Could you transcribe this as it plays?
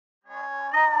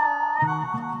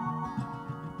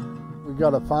We've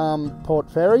got a farm,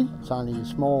 Port Fairy. It's only a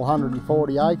small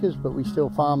 140 acres, but we still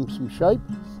farm some sheep.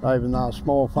 Even though a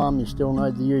small farm, you still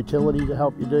need the utility to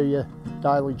help you do your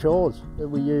daily chores.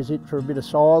 We use it for a bit of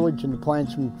silage and to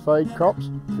plant some feed crops,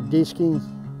 for disking,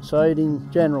 seeding,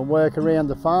 general work around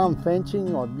the farm,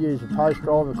 fencing. I've used a post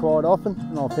driver quite often,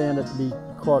 and I found it to be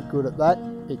quite good at that.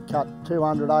 It cut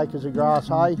 200 acres of grass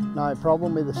hay, no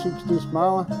problem, with a 6-disc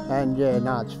mower. And yeah,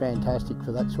 no, it's fantastic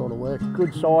for that sort of work.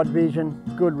 Good side vision,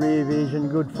 good rear vision,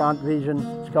 good front vision.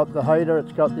 It's got the heater,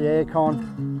 it's got the aircon.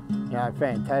 You know,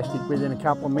 fantastic. Within a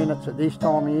couple of minutes at this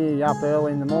time of year, you're up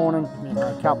early in the morning, you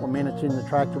know, a couple of minutes in the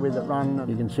tractor with it running,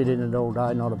 you can sit in it all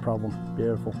day, not a problem.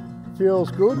 Beautiful.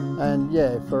 Fuel's good, and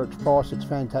yeah, for its price, it's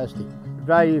fantastic.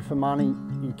 Value for money,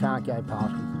 you can't go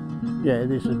past it. Yeah,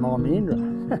 this is my Mahindra.